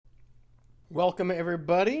Welcome,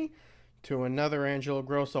 everybody, to another Angelo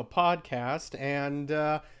Grosso podcast, and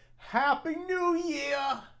Happy New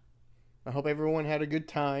Year! I hope everyone had a good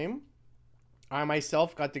time. I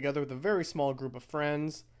myself got together with a very small group of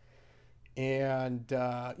friends, and,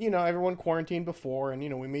 everyone quarantined before,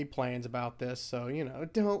 and, we made plans about this, so,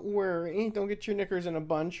 don't worry, don't get your knickers in a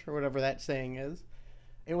bunch, or whatever that saying is.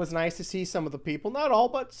 It was nice to see some of the people, not all,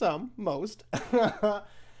 but some, most.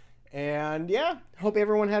 And yeah, hope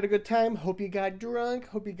everyone had a good time. Hope you got drunk.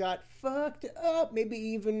 Hope you got fucked up. Maybe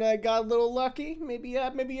even got a little lucky. Maybe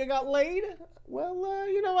you got laid. Well,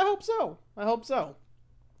 I hope so. I hope so.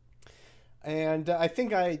 And I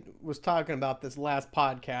think I was talking about this last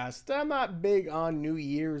podcast. I'm not big on New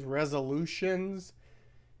Year's resolutions.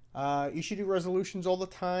 You should do resolutions all the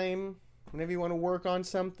time. Whenever you want to work on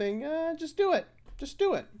something, just do it. Just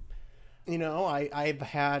do it. I've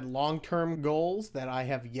had long-term goals that I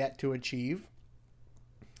have yet to achieve.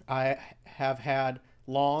 I have had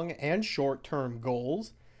long and short-term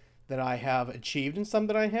goals that I have achieved and some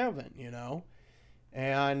that I haven't,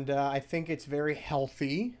 And I think it's very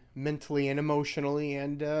healthy mentally and emotionally,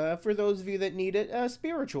 and for those of you that need it,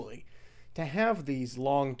 spiritually, to have these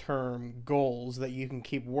long-term goals that you can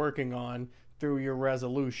keep working on through your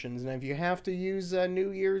resolutions. And if you have to use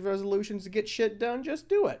New Year's resolutions to get shit done, just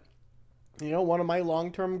do it. One of my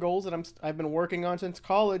long-term goals that I've been working on since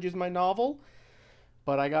college is my novel,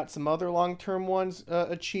 but I got some other long-term ones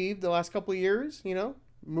achieved the last couple of years.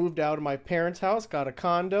 Moved out of my parents' house, got a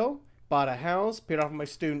condo, bought a house, paid off my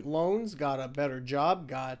student loans, got a better job,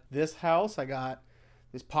 got this house, I got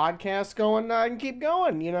this podcast going. I can keep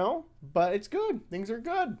going, but it's good. Things are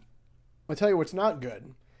good. I'll tell you what's not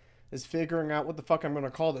good is figuring out what the fuck I'm going to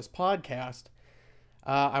call this podcast.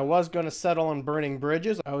 I was going to settle on Burning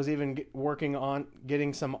Bridges. I was even working on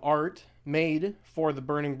getting some art made for the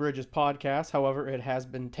Burning Bridges podcast. However, it has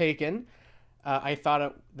been taken. I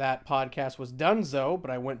thought that podcast was donezo, but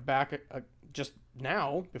I went back just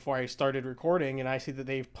now before I started recording, and I see that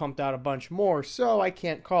they've pumped out a bunch more, so I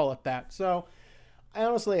can't call it that. So, I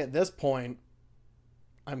honestly, at this point,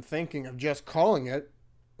 I'm thinking of just calling it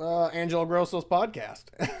Angelo Grosso's podcast.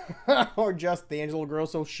 Or just the Angelo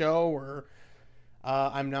Grosso Show, or...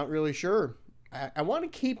 I'm not really sure. I want to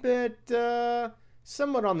keep it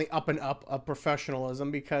somewhat on the up and up of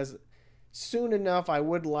professionalism, because soon enough I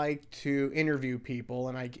would like to interview people,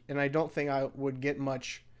 and I don't think I would get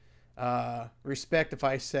much respect if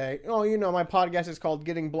I say, my podcast is called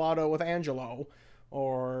Getting Blotto with Angelo,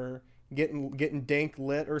 or getting dank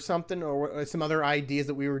lit or something, or some other ideas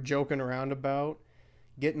that we were joking around about.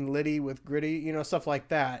 Getting litty with gritty, stuff like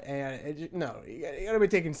that. And you gotta be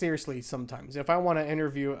taken seriously sometimes. If I want to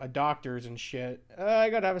interview doctors and shit, I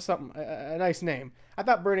gotta have a nice name. I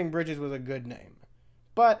thought Burning Bridges was a good name,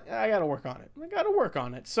 but I gotta work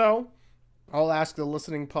on it. So I'll ask the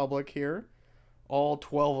listening public here, all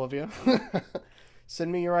 12 of you,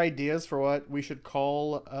 send me your ideas for what we should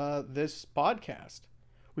call this podcast.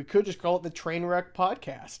 We could just call it the Trainwreck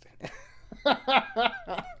Podcast.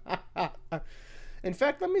 In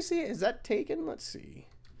fact, let me see. Is that taken? Let's see.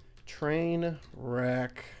 Train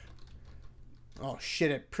wreck. Oh,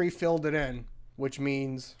 shit. It pre-filled it in, which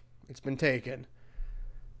means it's been taken.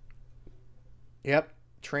 Yep.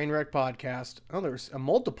 Trainwreck Podcast. Oh, there's a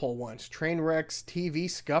multiple ones. Trainwreck's TV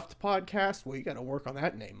Scuffed Podcast. Well, you got to work on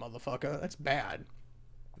that name, motherfucker. That's bad.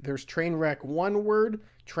 There's Trainwreck 1 word.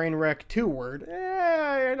 Trainwreck 2 word.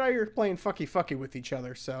 Now you're playing fucky with each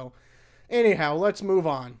other. So, anyhow, let's move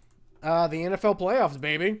on. The NFL playoffs,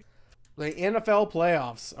 baby. The NFL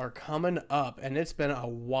playoffs are coming up, and it's been a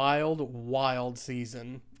wild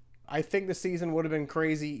season. I think the season would have been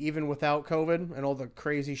crazy even without COVID and all the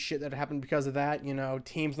crazy shit that happened because of that.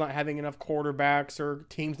 Teams not having enough quarterbacks, or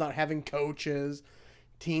teams not having coaches,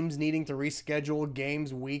 teams needing to reschedule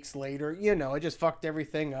games weeks later. It just fucked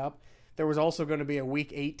everything up. There was also going to be a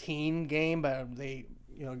Week 18 game, but they,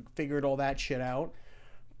 figured all that shit out.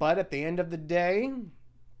 But at the end of the day,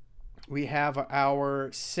 we have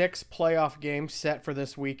our 6 playoff games set for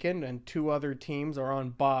this weekend, and 2 other teams are on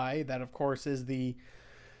bye. That, of course, is the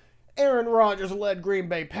Aaron Rodgers-led Green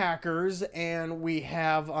Bay Packers, and we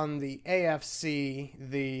have on the AFC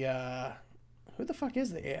the... who the fuck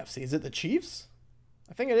is the AFC? Is it the Chiefs?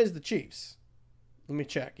 I think it is the Chiefs. Let me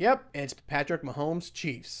check. Yep, it's Patrick Mahomes'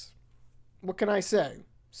 Chiefs. What can I say?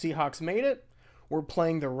 Seahawks made it. We're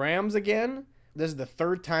playing the Rams again. This is the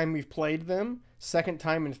 3rd time we've played them. 2nd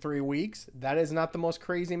time in 3 weeks. That is not the most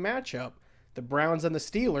crazy matchup. The Browns and the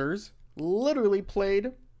Steelers literally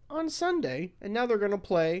played on Sunday, and now they're going to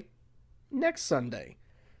play next Sunday.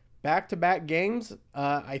 Back-to-back games.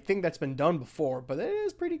 I think that's been done before, but it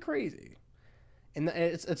is pretty crazy. And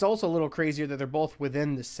it's also a little crazier that they're both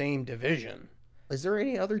within the same division. Is there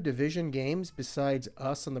any other division games besides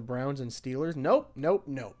us and the Browns and Steelers? Nope.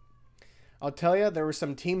 I'll tell you, there were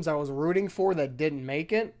some teams I was rooting for that didn't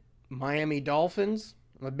make it. Miami Dolphins.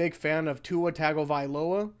 I'm a big fan of Tua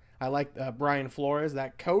Tagovailoa. I like Brian Flores,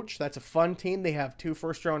 that coach. That's a fun team. They have 2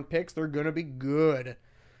 first-round picks. They're going to be good.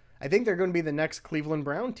 I think they're going to be the next Cleveland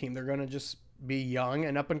Brown team. They're going to just be young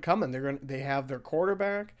and up and coming. They have their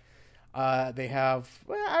quarterback. They have,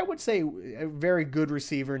 well, I would say, a very good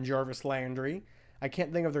receiver in Jarvis Landry. I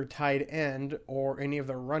can't think of their tight end or any of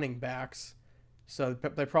their running backs, so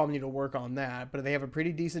they probably need to work on that. But they have a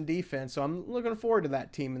pretty decent defense, so I'm looking forward to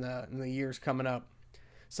that team in the years coming up.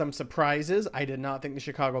 Some surprises. I did not think the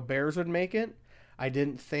Chicago Bears would make it. I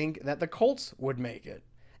didn't think that the Colts would make it.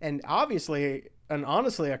 And obviously, and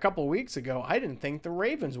honestly, a couple weeks ago, I didn't think the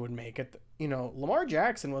Ravens would make it. You know, Lamar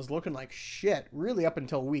Jackson was looking like shit really up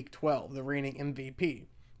until week 12, the reigning MVP.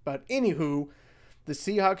 But anywho, the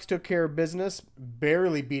Seahawks took care of business,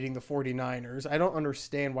 barely beating the 49ers. I don't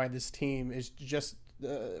understand why this team is just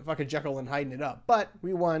fucking Jekyll and hiding it up. But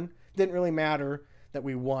we won. Didn't really matter that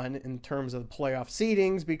we won in terms of the playoff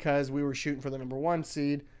seedings because we were shooting for the number 1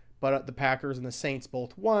 seed, but the Packers and the Saints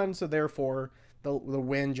both won, so therefore the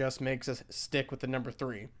win just makes us stick with the number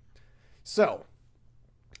 3. So,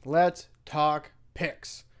 let's talk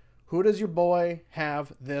picks. Who does your boy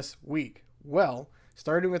have this week? Well,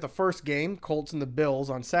 starting with the first game, Colts and the Bills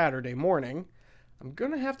on Saturday morning, I'm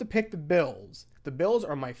going to have to pick the Bills. The Bills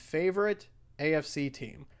are my favorite AFC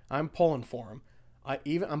team. I'm pulling for them.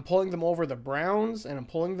 I'm pulling them over the Browns, and I'm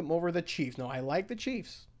pulling them over the Chiefs. No, I like the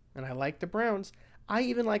Chiefs, and I like the Browns. I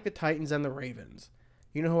even like the Titans and the Ravens.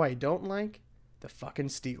 You know who I don't like? The fucking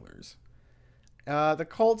Steelers. The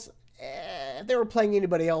Colts, if they were playing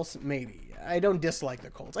anybody else, maybe. I don't dislike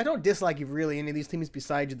the Colts. I don't dislike really any of these teams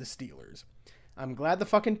besides the Steelers. I'm glad the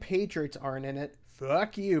fucking Patriots aren't in it.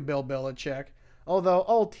 Fuck you, Bill Belichick. Although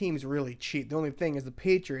all teams really cheat. The only thing is the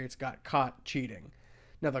Patriots got caught cheating.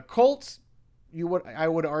 Now the Colts, I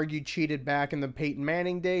would argue, cheated back in the Peyton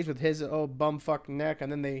Manning days with his bumfuck neck, and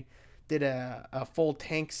then they did a full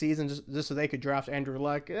tank season just so they could draft Andrew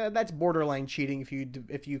Luck. That's borderline cheating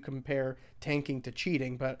if you compare tanking to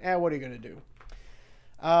cheating, but what are you gonna do?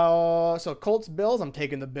 So Colts Bills, I'm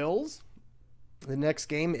taking the Bills. The next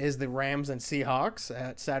game is the Rams and Seahawks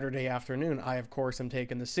at Saturday afternoon. I, of course, am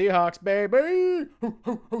taking the Seahawks, baby.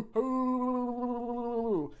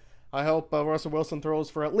 I hope Russell Wilson throws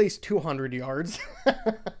for at least 200 yards.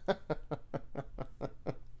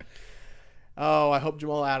 Oh, I hope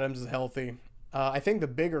Jamal Adams is healthy. I think the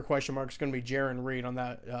bigger question mark is going to be Jarran Reed on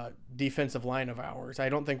that defensive line of ours. I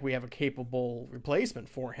don't think we have a capable replacement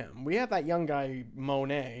for him. We have that young guy,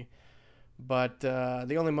 Monet, but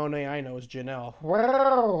the only Monet I know is Janelle.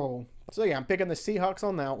 Wow. So, yeah, I'm picking the Seahawks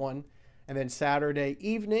on that one. And then Saturday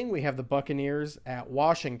evening, we have the Buccaneers at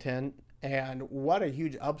Washington. And what a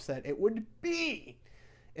huge upset it would be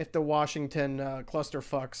if the Washington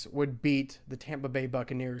clusterfucks would beat the Tampa Bay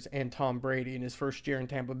Buccaneers and Tom Brady in his first year in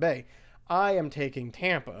Tampa Bay. I am taking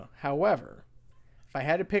Tampa. However, if I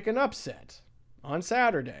had to pick an upset on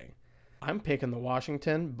Saturday, I'm picking the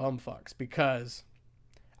Washington bumfucks because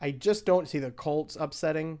I just don't see the Colts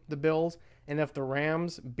upsetting the Bills. And if the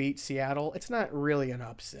Rams beat Seattle, it's not really an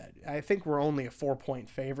upset. I think we're only a 4-point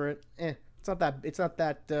favorite. It's not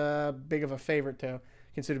that big of a favorite to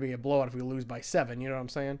consider to be a blowout if we lose by 7. You know what I'm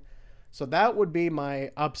saying? So that would be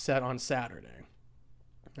my upset on Saturday.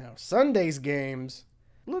 Now Sunday's games,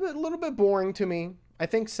 a little bit boring to me. I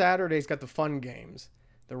think Saturday's got the fun games.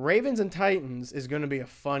 The Ravens and Titans is going to be a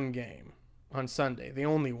fun game on Sunday, the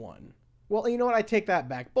only one. Well, you know what? I take that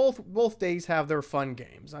back. Both days have their fun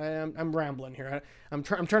games. I'm rambling here. I'm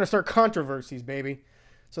trying to start controversies, baby.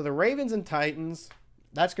 So the Ravens and Titans,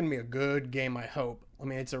 that's going to be a good game, I hope. I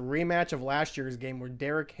mean, it's a rematch of last year's game where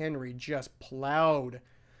Derrick Henry just plowed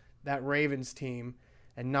that Ravens team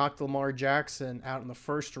and knocked Lamar Jackson out in the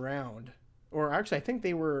first round. Or actually, I think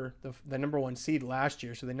they were the number 1 seed last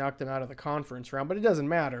year, so they knocked them out of the conference round, but it doesn't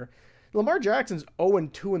matter. Lamar Jackson's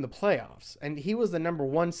 0-2 in the playoffs, and he was the number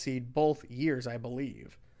 1 seed both years, I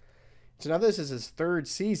believe. So now this is his 3rd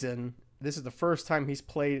season. This is the first time he's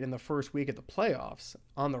played in the first week of the playoffs,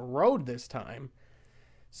 on the road this time.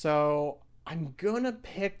 So I'm going to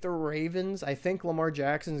pick the Ravens. I think Lamar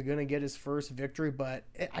Jackson's going to get his first victory, but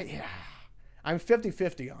I'm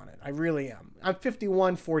 50-50 on it. I really am. I'm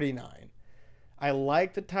 51-49. I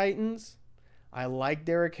like the Titans. I like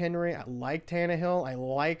Derrick Henry. I like Tannehill. I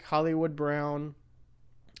like Hollywood Brown.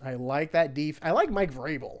 I like that I like Mike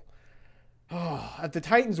Vrabel. Oh, if the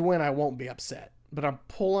Titans win, I won't be upset. but I'm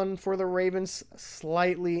pulling for the Ravens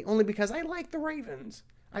slightly, only because I like the Ravens.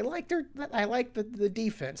 I like the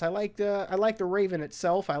defense. I like the Raven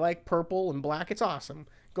itself. I like purple and black. It's awesome.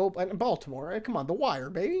 Go Baltimore. Come on, the Wire,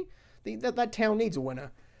 baby. That town needs a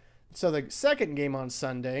winner. So the second game on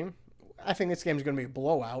Sunday, I think this game is going to be a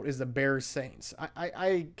blowout, is the Bears Saints.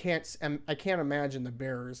 I can't imagine the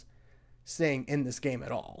Bears staying in this game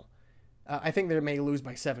at all. I think they may lose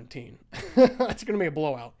by 17. It's going to be a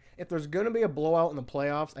blowout. If there's going to be a blowout in the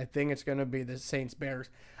playoffs, I think it's going to be the Saints-Bears.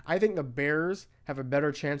 I think the Bears have a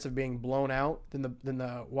better chance of being blown out than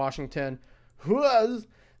the Washington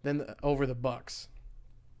over the Bucks.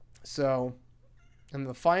 So, in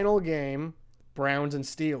the final game, Browns and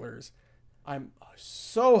Steelers, I'm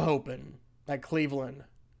so hoping that Cleveland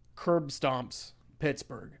curb stomps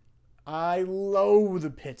Pittsburgh. I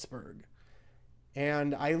loathe Pittsburgh.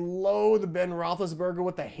 And I loathe Ben Roethlisberger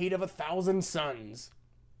with the hate of 1,000 suns.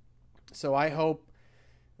 So I hope,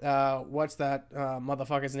 what's that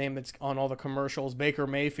motherfucker's name that's on all the commercials? Baker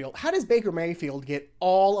Mayfield. How does Baker Mayfield get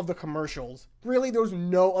all of the commercials? Really, there's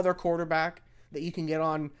no other quarterback that you can get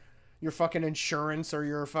on your fucking insurance or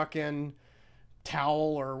your fucking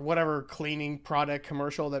towel or whatever cleaning product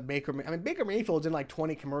commercial that Baker Mayfield's in like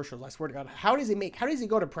 20 commercials. I swear to God. How does he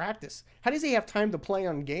go to practice? How does he have time to play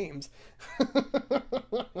on games?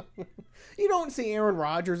 You don't see Aaron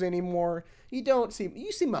Rodgers anymore. You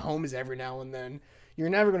see Mahomes every now and then. You're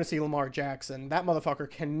never going to see Lamar Jackson. That motherfucker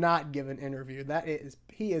cannot give an interview.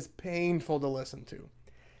 He is painful to listen to.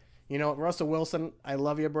 You know, Russell Wilson, I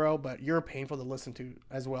love you, bro, but you're painful to listen to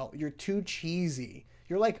as well. You're too cheesy.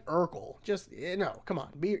 You're like Urkel. Just, no, come on.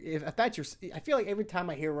 If that's I feel like every time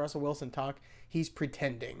I hear Russell Wilson talk, he's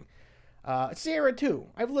pretending. Sierra, too.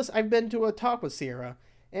 I've been to a talk with Sierra,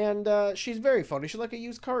 and she's very funny. She's like a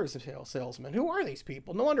used car salesman. Who are these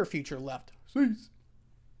people? No wonder Future left. Cease.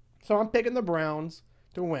 So I'm picking the Browns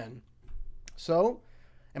to win. So,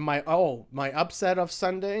 and my upset of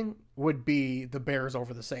Sunday would be the Bears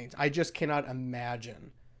over the Saints. I just cannot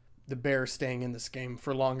imagine the Bears staying in this game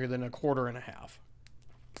for longer than a quarter and a half.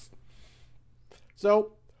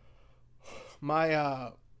 So,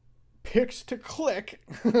 my picks to click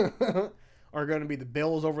are going to be the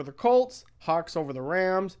Bills over the Colts, Hawks over the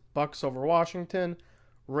Rams, Bucks over Washington,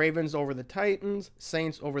 Ravens over the Titans,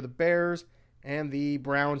 Saints over the Bears, and the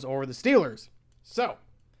Browns over the Steelers. So,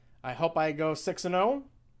 I hope I go 6-0.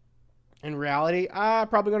 In reality, I'm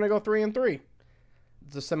probably going to go 3-3.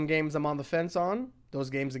 There's some games I'm on the fence on.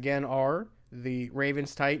 Those games, again, are the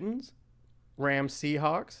Ravens-Titans,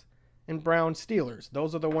 Rams-Seahawks, and Browns-Steelers.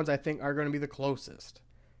 Those are the ones I think are going to be the closest.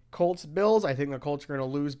 Colts-Bills, I think the Colts are going to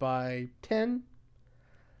lose by 10.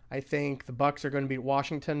 I think the Bucks are going to beat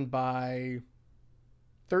Washington by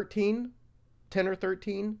 13, 10 or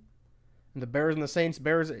 13. And the Bears and the Saints,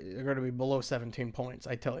 Bears are going to be below 17 points,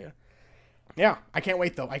 I tell you. Yeah, I can't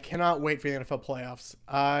wait, though. I cannot wait for the NFL playoffs.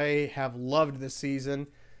 I have loved this season.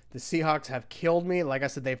 The Seahawks have killed me. Like I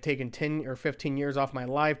said, they've taken 10 or 15 years off my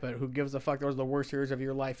life, but who gives a fuck? Those are the worst years of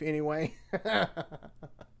your life anyway.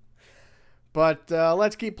 But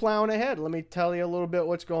let's keep plowing ahead. Let me tell you a little bit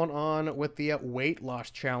what's going on with the weight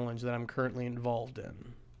loss challenge that I'm currently involved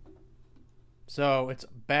in. So it's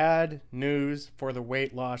bad news for the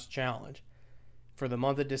weight loss challenge. For the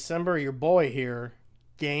month of December, your boy here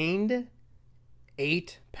gained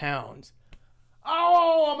 8 pounds.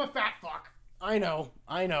 Oh, I'm a fat fuck. I know.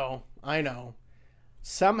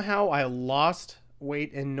 Somehow I lost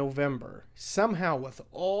weight in November. Somehow with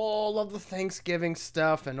all of the Thanksgiving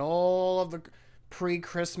stuff and all of the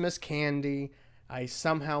pre-Christmas candy, I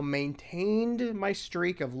somehow maintained my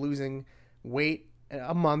streak of losing weight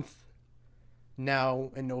a month.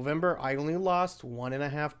 Now, in November, I only lost 1 pound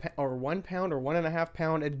or 1.5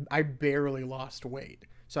 pound. And I barely lost weight.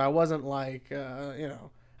 So I wasn't like,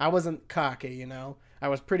 I wasn't cocky, I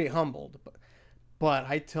was pretty humbled. But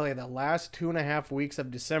I tell you, the last 2.5 weeks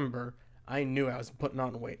of December, I knew I was putting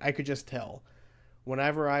on weight. I could just tell.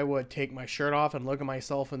 Whenever I would take my shirt off and look at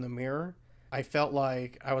myself in the mirror, I felt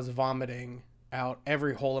like I was vomiting out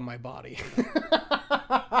every hole in my body.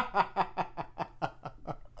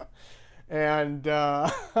 And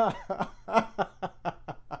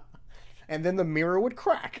and then the mirror would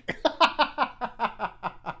crack.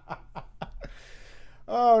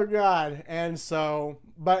 Oh, God. And so,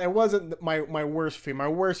 but it wasn't my worst fear. My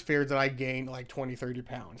worst fear is that I gained like 20, 30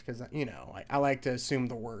 pounds because, I like to assume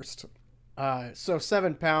the worst. So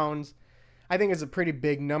 7 pounds, I think is a pretty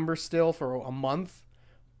big number still for a month,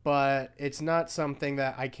 but it's not something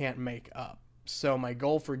that I can't make up. So my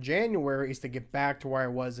goal for January is to get back to where I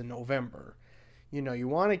was in November. You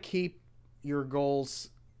want to keep your goals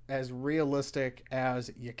as realistic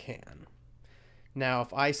as you can. Now,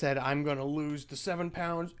 if I said I'm going to lose the 7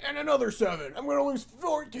 pounds and another 7, I'm going to lose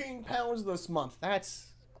 14 pounds this month. That's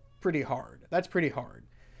pretty hard. That's pretty hard.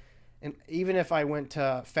 And even if I went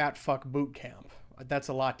to fat fuck boot camp, that's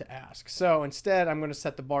a lot to ask. So instead, I'm going to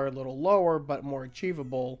set the bar a little lower, but more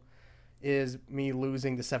achievable is me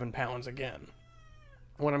losing the 7 pounds again.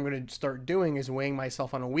 What I'm going to start doing is weighing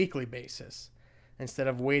myself on a weekly basis instead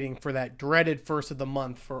of waiting for that dreaded first of the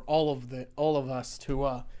month for all of us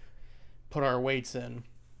to put our weights in.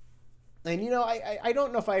 And, you know, I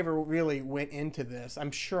don't know if I ever really went into this.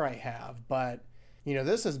 I'm sure I have, but, you know,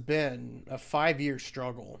 this has been a 5-year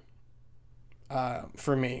struggle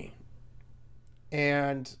for me.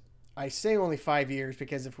 And I say only 5 years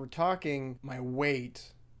because if we're talking my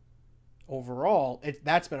weight overall,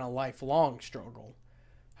 that's been a lifelong struggle.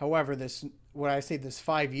 However, when I say this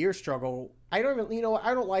 5-year struggle, I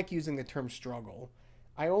don't like using the term struggle.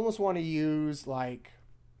 I almost want to use like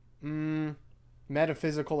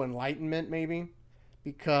metaphysical enlightenment maybe,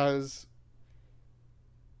 because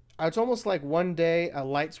it's almost like one day a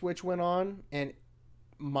light switch went on and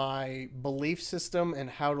my belief system and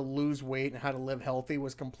how to lose weight and how to live healthy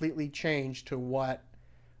was completely changed to what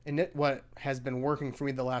has been working for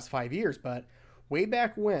me the last 5 years. But way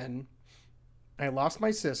back when I lost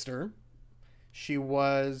my sister, she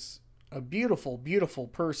was a beautiful, beautiful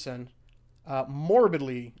person,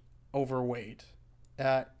 morbidly overweight,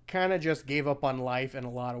 kind of just gave up on life in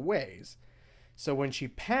a lot of ways. So when she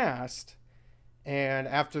passed, and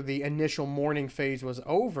after the initial mourning phase was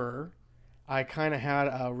over, I kind of had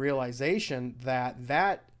a realization that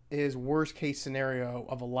is worst case scenario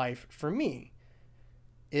of a life for me,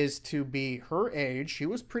 is to be her age. She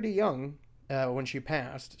was pretty young when she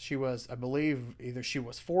passed. She was, I believe, either she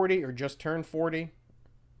was 40 or just turned 40.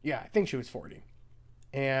 Yeah, I think she was 40.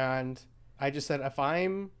 And I just said, if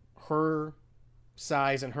I'm her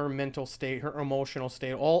size and her mental state, her emotional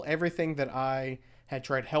state, everything that I had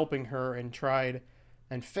tried helping her and tried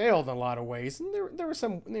and failed in a lot of ways, and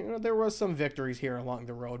there was some victories here along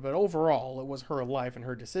the road, but overall it was her life and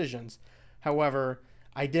her decisions. However,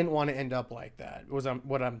 I didn't want to end up like that, was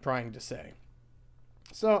what I'm trying to say.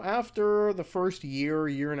 So after the first year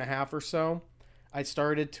and a half or so, I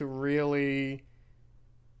started to really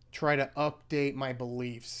try to update my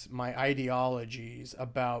beliefs, my ideologies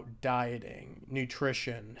about dieting,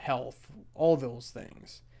 nutrition, health, all those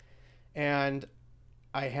things. And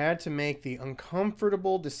I had to make the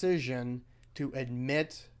uncomfortable decision to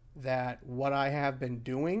admit that what I have been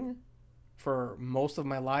doing for most of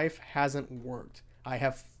my life hasn't worked. I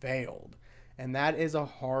have failed. And that is a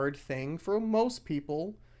hard thing for most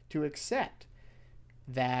people to accept,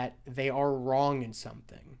 that they are wrong in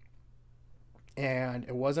something. And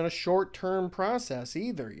it wasn't a short-term process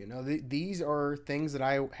either. You know, these are things that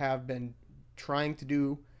I have been trying to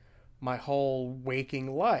do my whole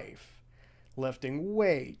waking life. Lifting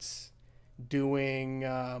weights, doing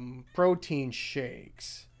protein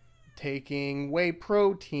shakes, taking whey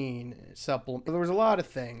protein supplement. There was a lot of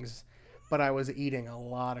things, but I was eating a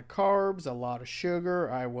lot of carbs, a lot of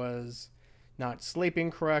sugar. I was not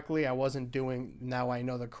sleeping correctly. I wasn't doing, now I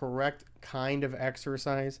know, the correct kind of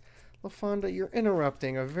exercise. LaFonda, you're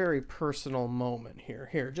interrupting a very personal moment here.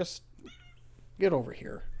 Here, just get over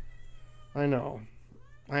here. I know,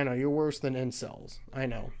 you're worse than incels. I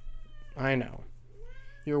know.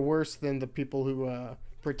 You're worse than the people who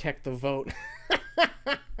protect the vote.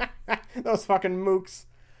 Those fucking mooks.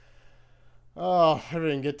 Oh, I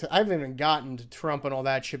haven't even gotten to Trump and all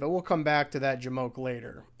that shit, but we'll come back to that jamoke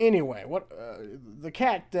later. Anyway, the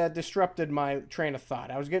cat disrupted my train of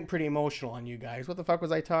thought. I was getting pretty emotional on you guys. What the fuck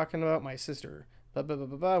was I talking about? My sister.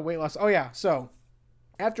 Weight loss. Oh yeah, so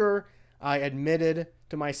after I admitted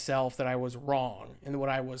to myself that I was wrong and what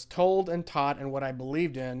I was told and taught and what I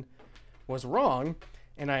believed in was wrong,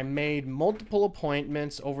 and I made multiple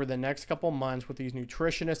appointments over the next couple months with these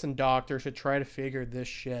nutritionists and doctors to try to figure this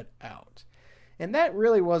shit out. And that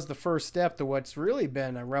really was the first step to what's really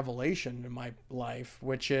been a revelation in my life,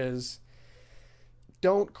 which is,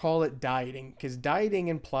 don't call it dieting, because dieting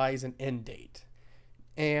implies an end date.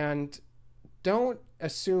 And don't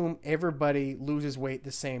assume everybody loses weight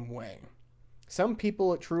the same way. Some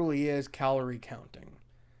people it truly is calorie counting.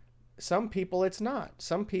 Some people it's not.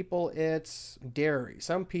 Some people it's dairy.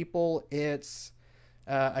 Some people it's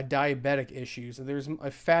a diabetic issue. So there's a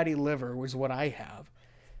fatty liver, which is what I have,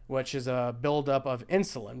 which is a buildup of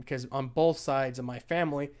insulin, because on both sides of my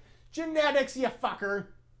family, genetics, you fucker,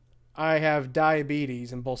 I have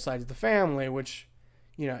diabetes in both sides of the family, which,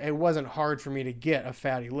 you know, it wasn't hard for me to get a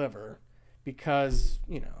fatty liver because,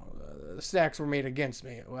 you know, the stacks were made against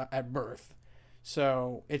me at birth.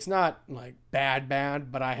 So it's not like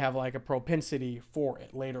bad, but I have like a propensity for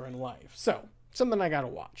it later in life. So something I got to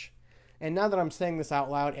watch. And now that I'm saying this out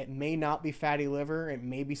loud, it may not be fatty liver. It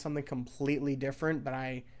may be something completely different, but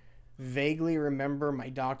I vaguely remember my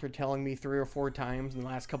doctor telling me 3 or 4 times in the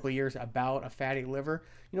last couple of years about a fatty liver.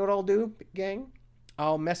 You know what I'll do, gang?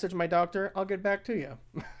 I'll message my doctor. I'll get back to you.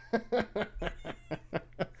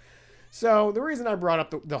 So the reason I brought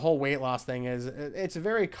up the whole weight loss thing is it's a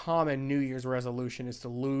very common New Year's resolution is to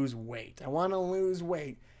lose weight. I want to lose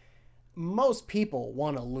weight. Most people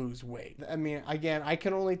want to lose weight. I mean, again, I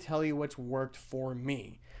can only tell you what's worked for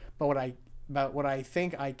me. But what I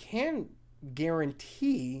think I can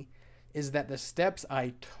guarantee is that the steps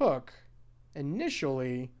I took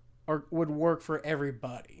initially would work for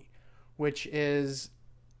everybody, which is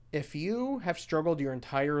if you have struggled your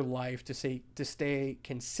entire life to stay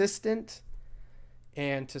consistent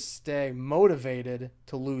and to stay motivated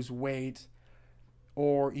to lose weight,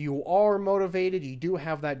 or you are motivated, you do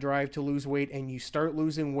have that drive to lose weight and you start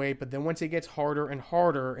losing weight, but then once it gets harder and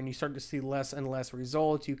harder and you start to see less and less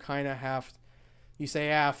results, you kind of you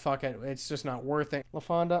say, fuck it, it's just not worth it.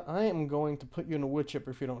 LaFonda, I am going to put you in a wood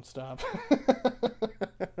chipper if you don't stop.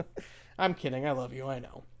 I'm kidding, I love you, I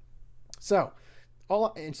know. So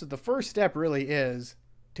the first step really is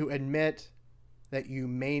to admit that you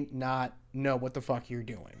may not know what the fuck you're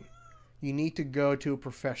doing. You need to go to a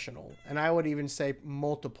professional. And I would even say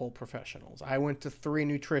multiple professionals. I went to 3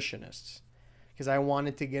 nutritionists because I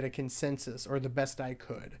wanted to get a consensus or the best I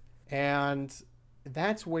could. And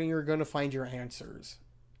that's when you're going to find your answers.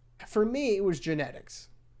 For me, it was genetics.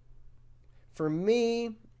 For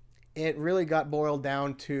me, it really got boiled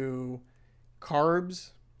down to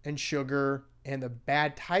carbs and sugar and the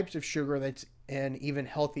bad types of sugar that's in even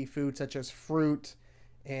healthy foods such as fruit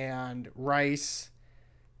and rice,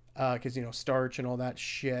 because, starch and all that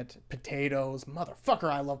shit. Potatoes.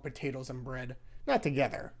 Motherfucker, I love potatoes and bread. Not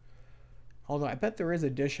together. Although I bet there is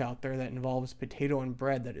a dish out there that involves potato and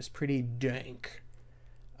bread that is pretty dank.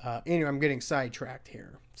 Anyway, I'm getting sidetracked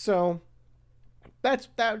here. So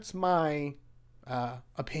that's my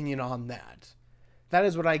opinion on that. That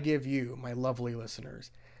is what I give you, my lovely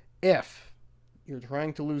listeners. If you're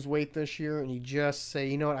trying to lose weight this year and you just say,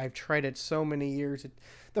 you know what, I've tried it so many years.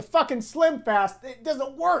 The fucking Slim Fast, it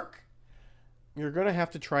doesn't work. You're going to have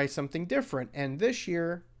to try something different. And this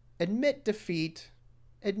year, admit defeat.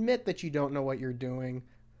 Admit that you don't know what you're doing.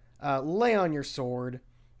 Lay on your sword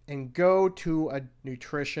and go to a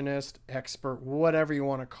nutritionist, expert, whatever you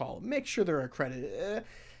want to call it. Make sure they're accredited.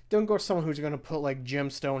 Don't go to someone who's going to put like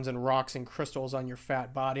gemstones and rocks and crystals on your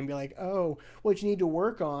fat body and be like, oh, what you need to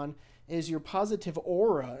work on is your positive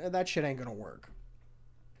aura. That shit ain't going to work.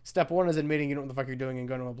 Step 1 is admitting you don't know what the fuck you're doing and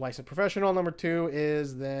going to a licensed professional. Number 2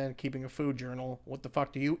 is then keeping a food journal. What the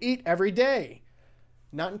fuck do you eat every day?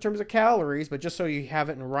 Not in terms of calories, but just so you have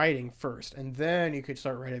it in writing first. And then you could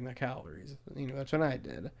start writing the calories. That's what I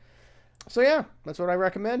did. So yeah, that's what I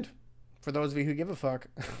recommend for those of you who give a fuck.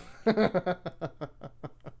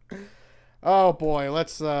 Oh boy,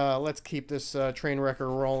 let's keep this train wrecker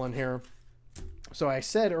rolling here. So I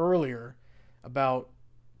said earlier about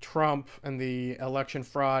Trump and the election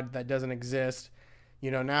fraud that doesn't exist.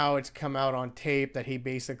 Now it's come out on tape that he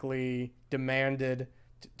basically demanded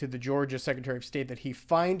to the Georgia Secretary of State that he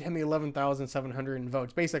fined him 11,700 in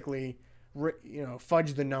votes. Basically,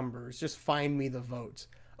 fudge the numbers. Just find me the votes.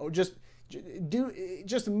 Oh, just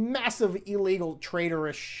massive illegal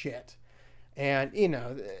traitorous shit. And,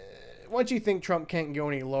 once you think Trump can't go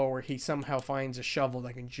any lower, he somehow finds a shovel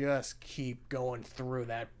that can just keep going through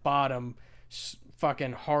that bottom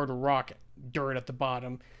fucking hard rock dirt at the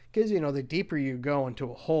bottom. Because, the deeper you go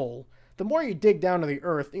into a hole, the more you dig down to the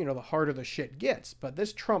earth, the harder the shit gets. But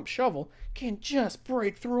this Trump shovel can just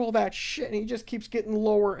break through all that shit, and he just keeps getting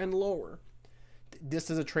lower and lower. This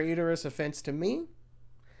is a traitorous offense to me.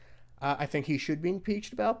 I think he should be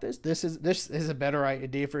impeached about this. This is a better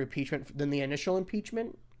idea for impeachment than the initial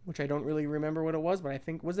impeachment, which I don't really remember what it was, but I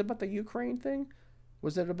think, was it about the Ukraine thing?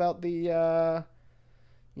 Was it about the,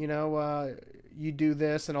 you do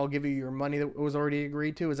this and I'll give you your money that was already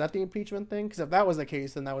agreed to? Is that the impeachment thing? Because if that was the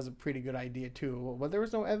case, then that was a pretty good idea too. But there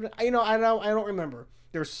was no evidence. I don't remember.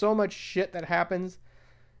 There's so much shit that happens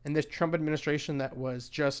in this Trump administration that was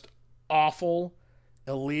just awful,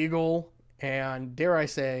 illegal, and dare I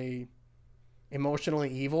say, emotionally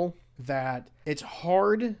evil, that it's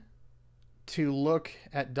hard to look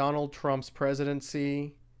at Donald Trump's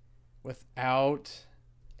presidency without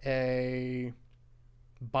a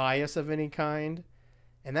bias of any kind.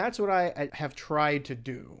 And that's what I have tried to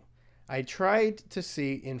do. I tried to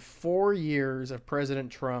see in 4 years of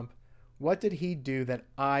President Trump, What did he do that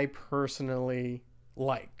I personally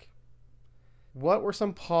like? What were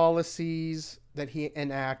some policies that he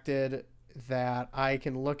enacted that I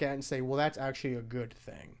can look at and say, well, that's actually a good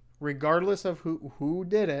thing? Regardless of who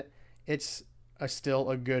did it, it's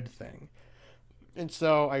still a good thing. And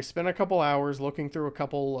so I spent a couple hours looking through a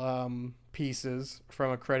couple pieces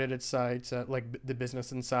from accredited sites like the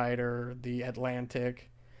Business Insider, the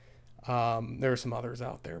Atlantic. There are some others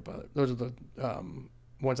out there, but those are the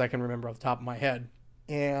ones I can remember off the top of my head.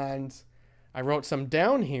 And I wrote some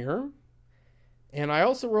down here. And I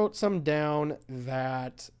also wrote some down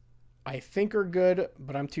that I think are good,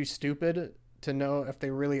 but I'm too stupid to know if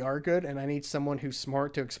they really are good. And I need someone who's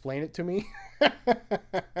smart to explain it to me.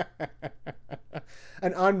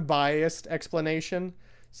 An unbiased explanation.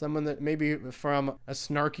 Someone that maybe from a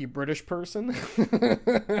snarky British person.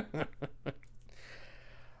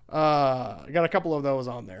 I got a couple of those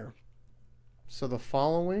on there. So the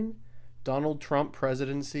following Donald Trump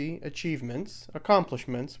presidency achievements,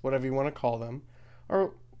 accomplishments, whatever you want to call them,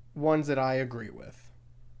 are ones that I agree with.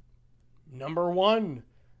 Number one,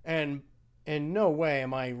 and in no way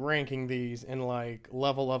am I ranking these in like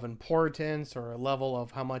level of importance or a level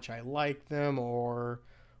of how much I like them or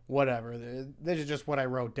whatever. This is just what I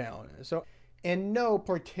wrote down. So in no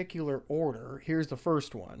particular order, here's the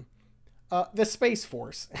first one. The Space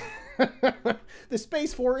Force. The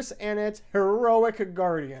Space Force and its heroic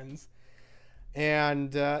guardians.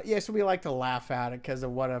 And so we like to laugh at it because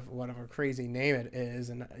of what a crazy name it is.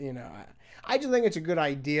 And, you know, I just think it's a good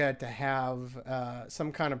idea to have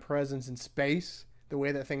some kind of presence in space, the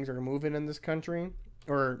way that things are moving in this country,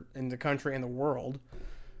 or in the country and the world.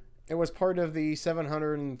 It was part of the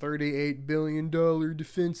 $738 billion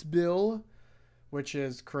defense bill, which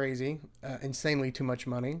is crazy, insanely too much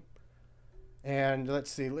money. And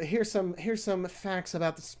let's see, here's some facts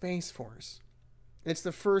about the Space Force. It's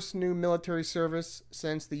the first new military service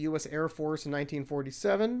since the U.S. Air Force in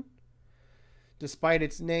 1947. Despite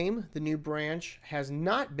its name, the new branch has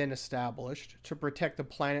not been established to protect the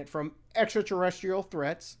planet from extraterrestrial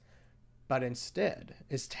threats, but instead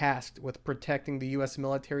is tasked with protecting the U.S.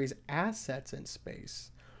 military's assets in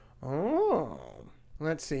space. Oh,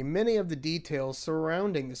 let's see. Many of the details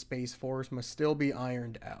surrounding the Space Force must still be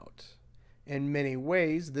ironed out. In many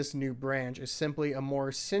ways, this new branch is simply a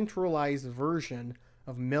more centralized version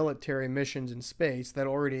of military missions in space that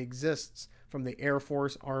already exists from the Air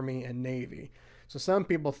Force, Army, and Navy. So some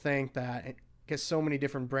people think that because so many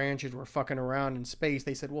different branches were fucking around in space,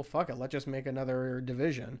 they said, well, fuck it, let's just make another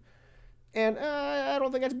division. And I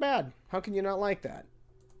don't think that's bad. How can you not like that?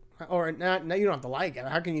 Or not, you don't have to like it.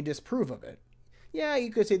 How can you disapprove of it? Yeah,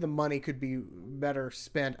 you could say the money could be better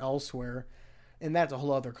spent elsewhere. And that's a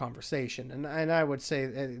whole other conversation. And I would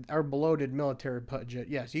say our bloated military budget,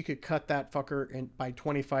 yes, you could cut that fucker by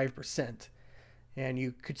 25%. And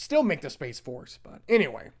you could still make the Space Force. But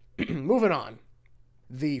anyway, moving on.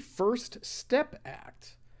 The First Step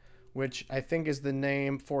Act, which I think is the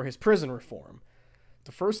name for his prison reform.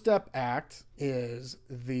 The First Step Act is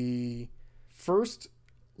the first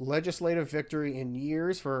legislative victory in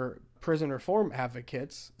years for prison reform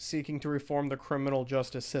advocates seeking to reform the criminal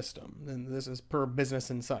justice system. And this is per Business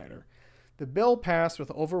Insider. The bill passed with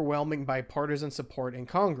overwhelming bipartisan support in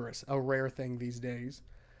Congress, a rare thing these days.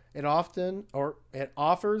 It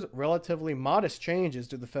offers relatively modest changes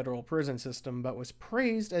to the federal prison system, but was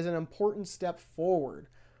praised as an important step forward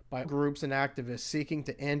by groups and activists seeking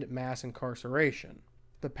to end mass incarceration.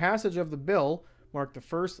 The passage of the bill marked the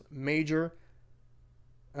first major...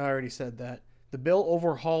 I already said that. The bill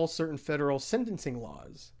overhauls certain federal sentencing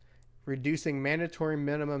laws, reducing mandatory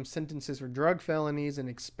minimum sentences for drug felonies and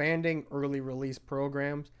expanding early release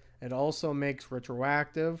programs. It also makes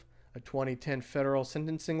retroactive a 2010 federal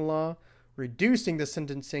sentencing law, reducing the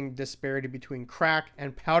sentencing disparity between crack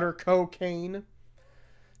and powder cocaine.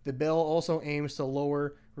 The bill also aims to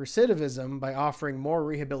lower recidivism by offering more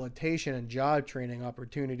rehabilitation and job training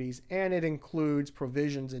opportunities, and it includes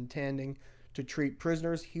provisions intending to treat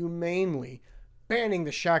prisoners humanely, banning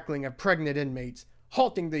the shackling of pregnant inmates,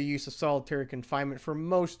 halting the use of solitary confinement for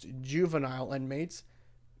most juvenile inmates.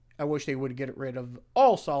 I wish they would get rid of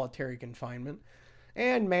all solitary confinement,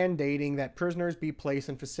 and mandating that prisoners be placed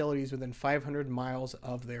in facilities within 500 miles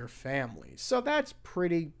of their families. So that's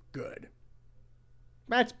pretty good.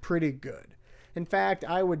 That's pretty good. In fact,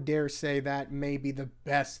 I would dare say that may be the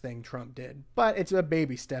best thing Trump did, but it's a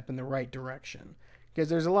baby step in the right direction. Because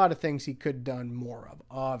there's a lot of things he could have done more of,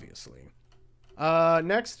 obviously.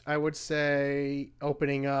 Next, I would say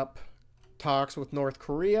opening up talks with North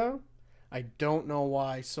Korea. I don't know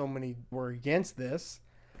why so many were against this.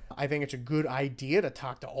 I think it's a good idea to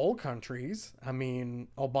talk to all countries. I mean,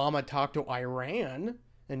 Obama talked to Iran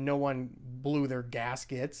and no one blew their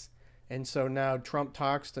gaskets. And so now Trump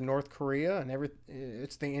talks to North Korea and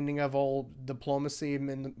it's the ending of all diplomacy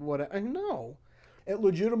and what. No. It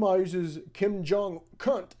legitimizes Kim Jong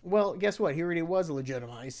cunt. Well, guess what? He already was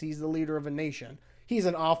legitimized. He's the leader of a nation. He's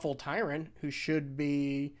an awful tyrant who should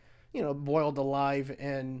be, boiled alive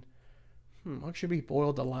in... what should be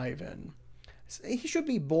boiled alive in? He should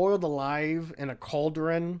be boiled alive in a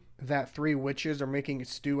cauldron that 3 witches are making a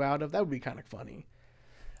stew out of. That would be kind of funny.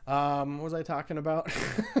 What was I talking about?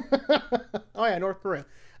 Oh, yeah, North Korea.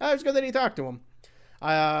 It's good that he talked to him.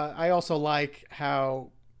 I also like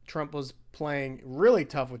how Trump was playing really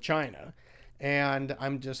tough with China. And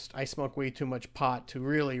I smoke way too much pot to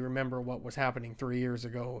really remember what was happening 3 years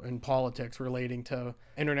ago in politics relating to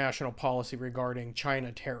international policy regarding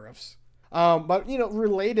China tariffs. But,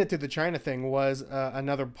 related to the China thing was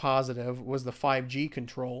another positive was the 5G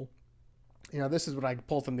control. This is what I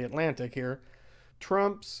pulled from the Atlantic here.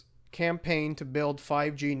 Trump's campaign to build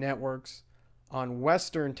 5G networks on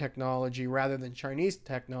Western technology rather than Chinese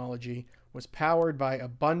technology was powered by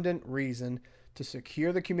abundant reason to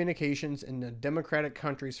secure the communications in the democratic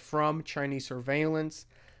countries from Chinese surveillance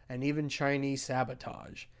and even Chinese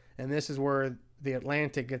sabotage. And this is where the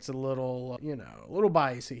Atlantic gets a little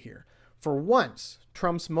biasy here. For once,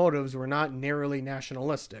 Trump's motives were not narrowly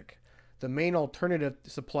nationalistic. The main alternative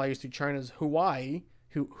suppliers to China's Huawei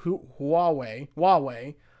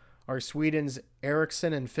are Sweden's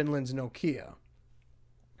Ericsson and Finland's Nokia.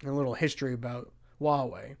 A little history about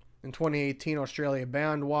Huawei. In 2018, Australia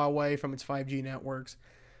banned Huawei from its 5G networks.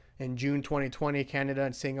 In June 2020, Canada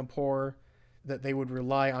and Singapore that they would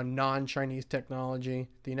rely on non-Chinese technology.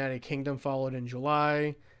 The United Kingdom followed in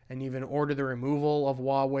July and even ordered the removal of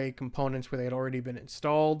Huawei components where they had already been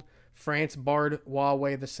installed. France barred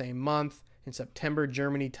Huawei the same month. In September,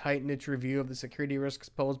 Germany tightened its review of the security risks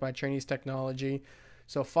posed by Chinese technology.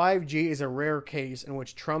 So 5G is a rare case in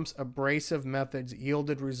which Trump's abrasive methods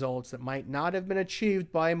yielded results that might not have been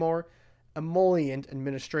achieved by a more emollient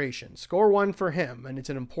administration. Score 1 for him, and it's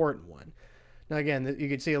an important one. Now, again, you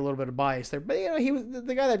can see a little bit of bias there, but he was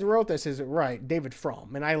the guy that wrote this is right, David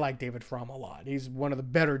Frum, and I like David Frum a lot. He's one of the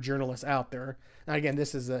better journalists out there. And again,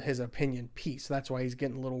 this is his opinion piece. That's why he's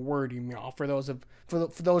getting a little wordy, for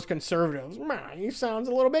those conservatives. He sounds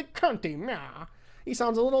a little bit cunty. He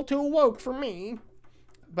sounds a little too woke for me.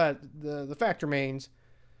 But the fact remains,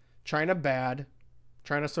 China bad,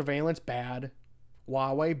 China surveillance bad,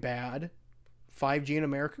 Huawei bad, 5G in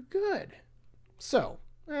America good. So,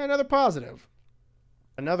 another positive.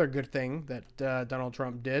 Another good thing that Donald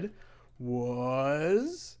Trump did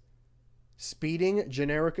was speeding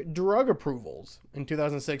generic drug approvals. In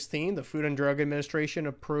 2016, the Food and Drug Administration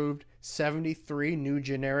approved 73 new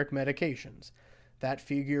generic medications. That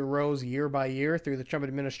figure rose year by year through the Trump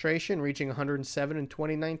administration, reaching 107 in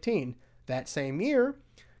 2019. That same year,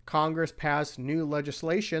 Congress passed new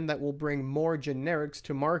legislation that will bring more generics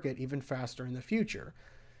to market even faster in the future.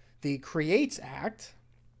 The CREATES Act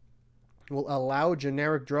will allow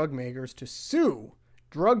generic drug makers to sue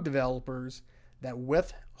drug developers that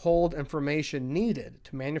withhold information needed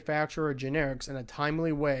to manufacture generics in a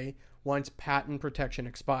timely way once patent protection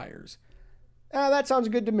expires. That sounds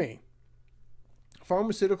good to me.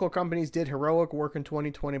 Pharmaceutical companies did heroic work in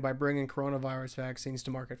 2020 by bringing coronavirus vaccines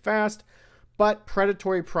to market fast, but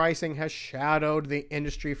predatory pricing has shadowed the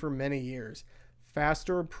industry for many years.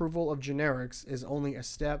 Faster approval of generics is only a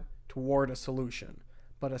step toward a solution,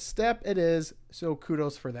 but a step it is, so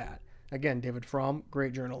kudos for that. Again, David Frum,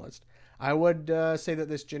 great journalist. I would say that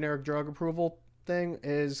this generic drug approval thing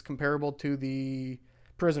is comparable to the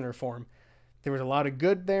prison reform. There was a lot of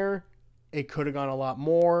good there. It could have gone a lot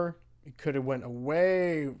more. It could have went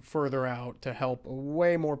way further out to help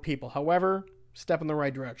way more people. However, step in the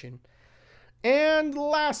right direction. And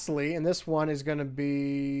lastly, and this one is going to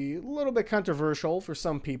be a little bit controversial for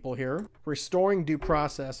some people here, restoring due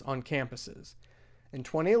process on campuses. In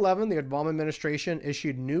 2011, the Obama administration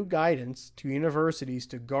issued new guidance to universities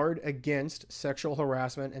to guard against sexual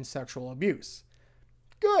harassment and sexual abuse.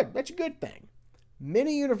 Good, that's a good thing.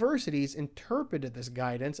 Many universities interpreted this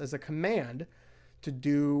guidance as a command to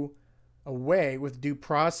do away with due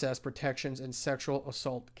process protections in sexual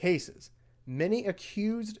assault cases. Many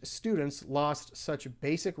accused students lost such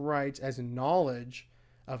basic rights as knowledge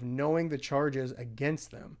of knowing the charges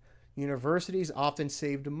against them. Universities often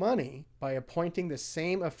saved money by appointing the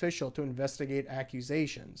same official to investigate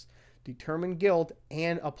accusations, determine guilt,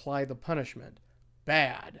 and apply the punishment.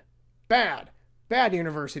 Bad. Bad. Bad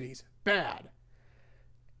universities. Bad.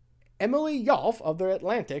 Emily Yolf of The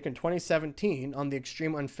Atlantic in 2017 on the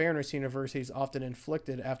extreme unfairness universities often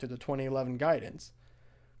inflicted after the 2011 guidance.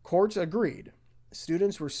 Courts agreed.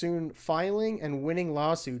 Students were soon filing and winning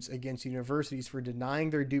lawsuits against universities for denying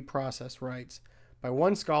their due process rights. By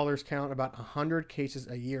one scholar's count, about 100 cases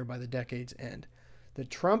a year by the decade's end. The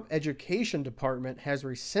Trump Education Department has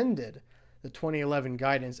rescinded the 2011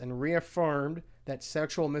 guidance and reaffirmed that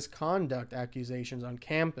sexual misconduct accusations on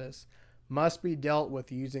campus must be dealt with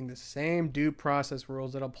using the same due process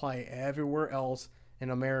rules that apply everywhere else in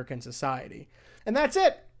American society. And that's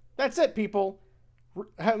it. That's it, people.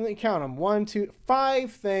 Let me count them. 1, 2,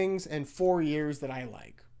 5 things in 4 years that I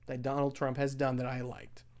like, that Donald Trump has done that I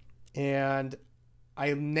liked. And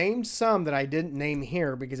I named some that I didn't name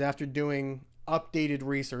here because after doing updated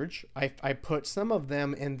research, I put some of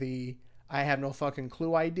them in the I have no fucking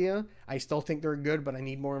clue idea. I still think they're good, but I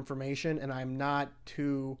need more information, and I'm not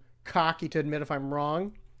too cocky to admit if I'm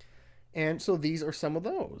wrong. And so these are some of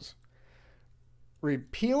those.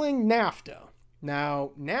 Repealing NAFTA.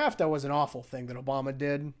 Now, NAFTA was an awful thing that Obama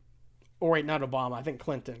did. Or wait, not Obama. I think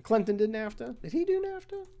Clinton. Clinton did NAFTA? Did he do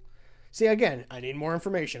NAFTA? See, again, I need more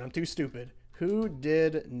information. I'm too stupid. Who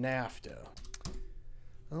did NAFTA?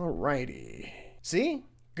 Alrighty. See?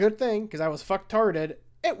 Good thing, because I was fucktarded.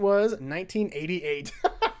 It was 1988.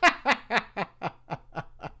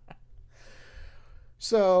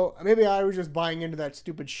 So maybe I was just buying into that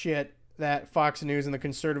stupid shit that Fox News and the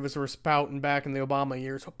conservatives were spouting back in the Obama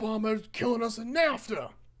years. Obama's killing us in NAFTA.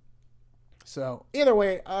 So either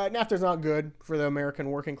way, NAFTA's not good for the American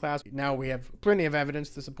working class. Now we have plenty of evidence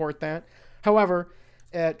to support that. However,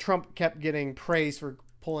 Trump kept getting praise for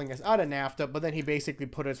pulling us out of NAFTA, but then he basically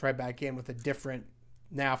put us right back in with a different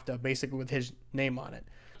NAFTA, basically with his name on it.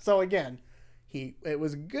 So again, it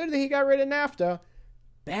was good that he got rid of NAFTA.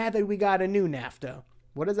 Bad that we got a new NAFTA.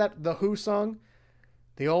 What is that? The Who song?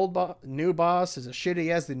 The old new boss is as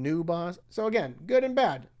shitty as the new boss. So again, good and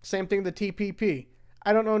bad. Same thing with the TPP.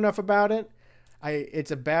 I don't know enough about it.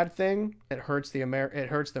 It's a bad thing. It hurts the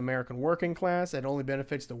American working class. It only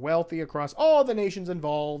benefits the wealthy across all the nations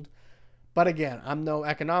involved. But again, I'm no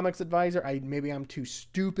economics advisor. Maybe I'm too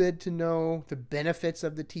stupid to know the benefits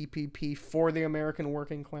of the TPP for the American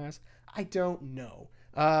working class. I don't know.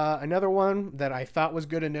 Another one that I thought was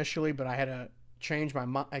good initially, but I had to change my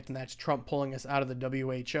mind, and that's Trump pulling us out of the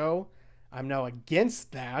WHO. I'm now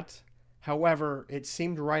against that. However, it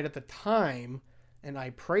seemed right at the time, and I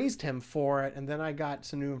praised him for it, and then I got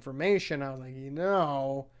some new information. I was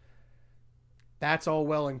like, that's all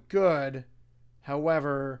well and good.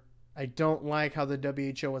 However, I don't like how the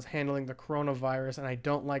WHO is handling the coronavirus, and I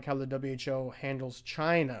don't like how the WHO handles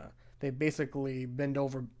China. They basically bend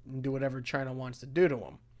over and do whatever China wants to do to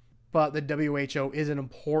them. But the WHO is an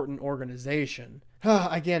important organization.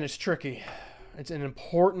 Again, it's tricky. It's an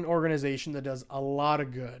important organization that does a lot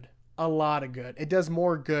of good. A lot of good. It does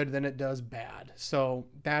more good than it does bad. So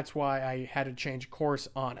that's why I had to change course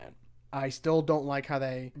on it. I still don't like how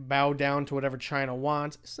they bow down to whatever China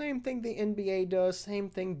wants. Same thing the NBA does. Same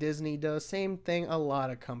thing Disney does. Same thing a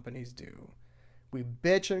lot of companies do. We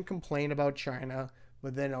bitch and complain about China.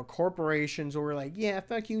 But then our corporations were like, yeah,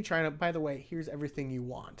 fuck you, China. By the way, here's everything you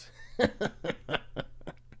want.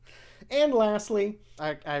 And lastly,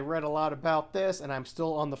 I read a lot about this, and I'm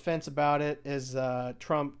still on the fence about it, is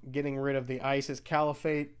Trump getting rid of the ISIS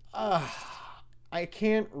caliphate. I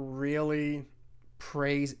can't really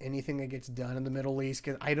praise anything that gets done in the Middle East,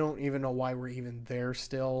 because I don't even know why we're even there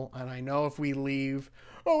still. And I know if we leave,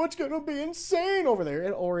 it's going to be insane over there.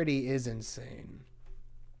 It already is insane.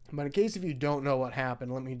 But in case if you don't know what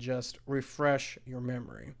happened, let me just refresh your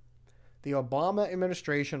memory. The Obama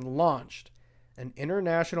administration launched an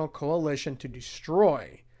international coalition to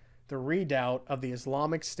destroy the redoubt of the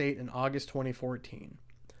Islamic State in August 2014.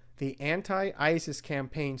 The anti-ISIS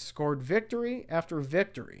campaign scored victory after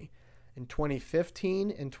victory. In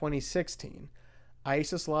 2015 and 2016,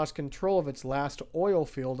 ISIS lost control of its last oil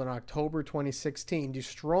field in October 2016,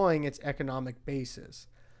 destroying its economic basis.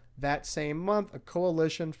 That same month, a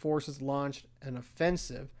coalition forces launched an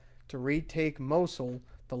offensive to retake Mosul,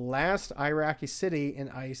 the last Iraqi city in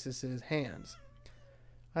ISIS's hands.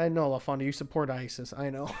 I know, LaFonda, you support ISIS. I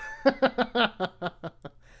know.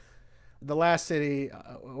 The last city,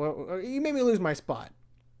 you made me lose my spot.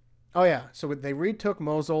 Oh yeah, so they retook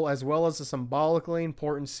Mosul as well as the symbolically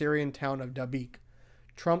important Syrian town of Dabiq.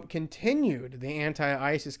 Trump continued the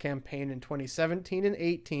anti-ISIS campaign in 2017 and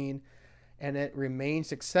 18, and it remained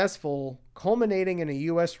successful, culminating in a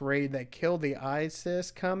U.S. raid that killed the ISIS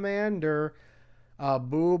commander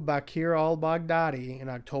Abu Bakr al-Baghdadi in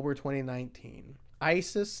October 2019.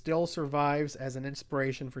 ISIS still survives as an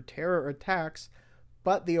inspiration for terror attacks,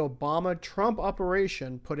 but the Obama-Trump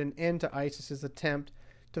operation put an end to ISIS's attempt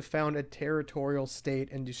to found a territorial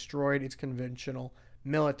state and destroyed its conventional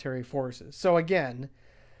military forces. So again,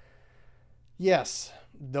 yes,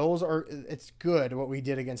 it's good what we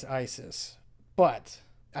did against ISIS, but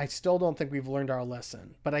I still don't think we've learned our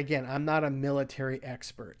lesson. But again, I'm not a military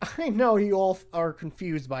expert. I know you all are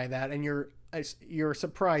confused by that, and you're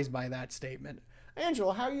surprised by that statement.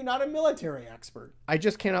 Angelo, how are you not a military expert? I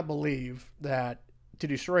just cannot believe that to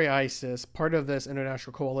destroy ISIS, part of this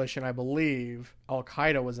international coalition, I believe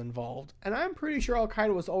Al-Qaeda was involved. And I'm pretty sure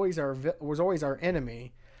Al-Qaeda was always our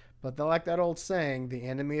enemy. But like that old saying, the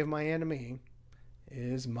enemy of my enemy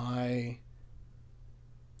is my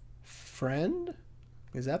friend?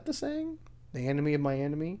 Is that the saying? The enemy of my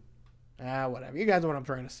enemy? Whatever. You guys know what I'm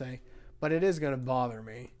trying to say. But it is going to bother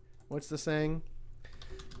me. What's the saying?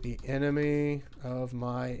 The enemy of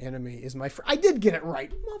my enemy is my friend. I did get it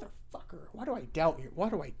right. Motherfucker. Why do I doubt you? Why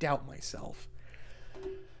do I doubt myself?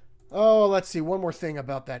 Oh, let's see. One more thing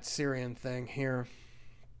about that Syrian thing here.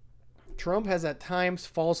 Trump has at times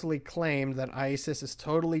falsely claimed that ISIS is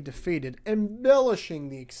totally defeated, embellishing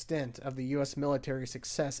the extent of the U.S. military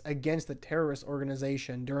success against the terrorist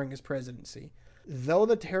organization during his presidency. Though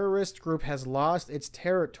the terrorist group has lost its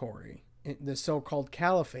territory, the so-called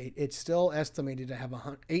caliphate, it's still estimated to have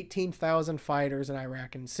 18,000 fighters in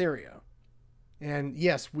Iraq and Syria. And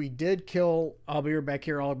yes, we did kill Albir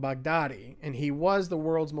Bakir al-Baghdadi, and he was the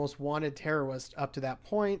world's most wanted terrorist up to that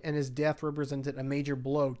point, and his death represented a major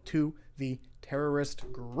blow to the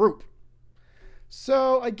terrorist group.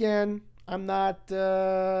 So again, I'm not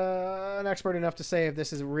an expert enough to say if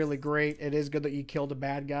this is really great. It is good that you killed a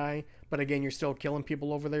bad guy, but again, you're still killing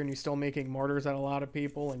people over there, and you're still making martyrs out of a lot of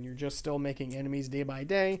people, and you're just still making enemies day by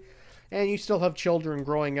day. And you still have children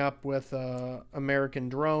growing up with American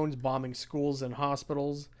drones bombing schools and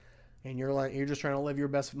hospitals, and you're just trying to live your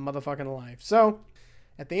best motherfucking life. So,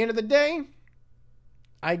 at the end of the day,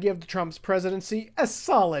 I give Trump's presidency a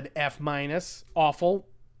solid F-. Awful.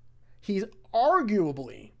 He's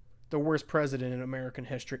arguably the worst president in American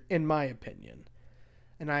history, in my opinion.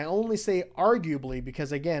 And I only say arguably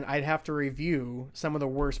because, again, I'd have to review some of the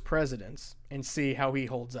worst presidents and see how he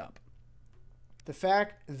holds up. The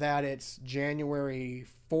fact that it's January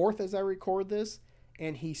 4th as I record this,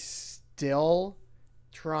 and he's still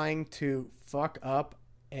trying to fuck up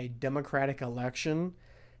a Democratic election,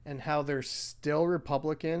 and how there's still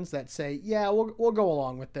Republicans that say, yeah, we'll go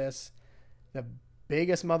along with this. The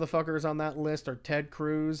biggest motherfuckers on that list are Ted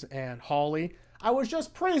Cruz and Hawley. I was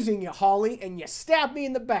just praising you, Hawley, and you stabbed me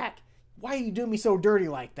in the back. Why you do me so dirty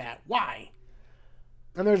like that? Why?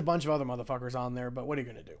 And there's a bunch of other motherfuckers on there, but what are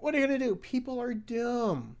you going to do? What are you going to do? People are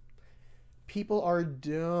dumb. People are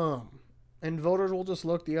dumb. And voters will just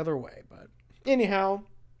look the other way. But anyhow,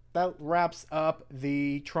 that wraps up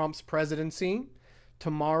the Trump's presidency.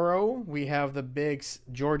 Tomorrow, we have the big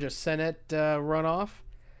Georgia Senate runoff.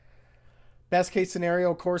 Best case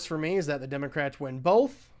scenario, of course, for me is that the Democrats win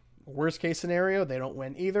both. Worst case scenario, they don't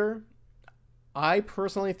win either. I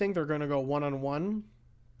personally think they're going to go one-on-one.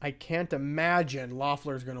 I can't imagine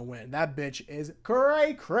Loeffler's going to win. That bitch is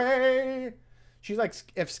cray-cray. She's like,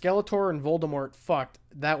 if Skeletor and Voldemort fucked,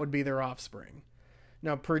 that would be their offspring.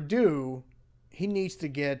 Now, Perdue, he needs to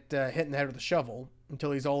get hit in the head with a shovel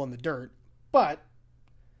until he's all in the dirt. But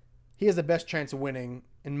he has the best chance of winning,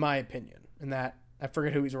 in my opinion. And that, I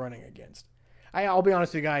forget who he's running against. I'll be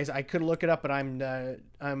honest with you guys, I could look it up, but I'm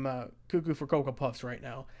cuckoo for Cocoa Puffs right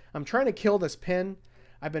now. I'm trying to kill this pin.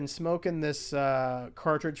 I've been smoking this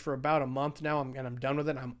cartridge for about a month now, and I'm done with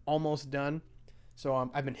it. I'm almost done.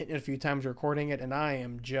 So I've been hitting it a few times recording it, and I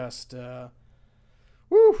am just, I'm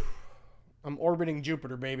orbiting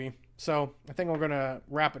Jupiter, baby. So I think we're going to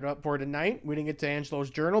wrap it up for tonight. We didn't get to Angelo's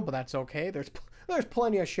journal, but that's okay. There's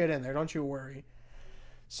plenty of shit in there. Don't you worry.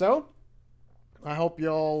 So I hope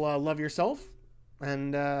y'all love yourself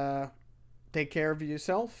and take care of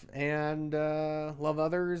yourself and love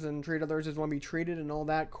others and treat others as want to be treated and all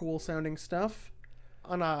that cool sounding stuff.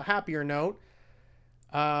 On a happier note,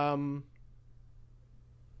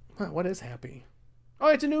 what is happy? Oh,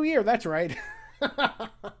 it's a new year. That's right.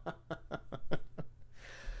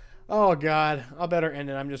 Oh, God. I better end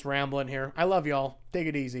it. I'm just rambling here. I love y'all. Take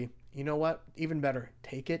it easy. You know what? Even better.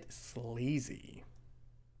 Take it sleazy.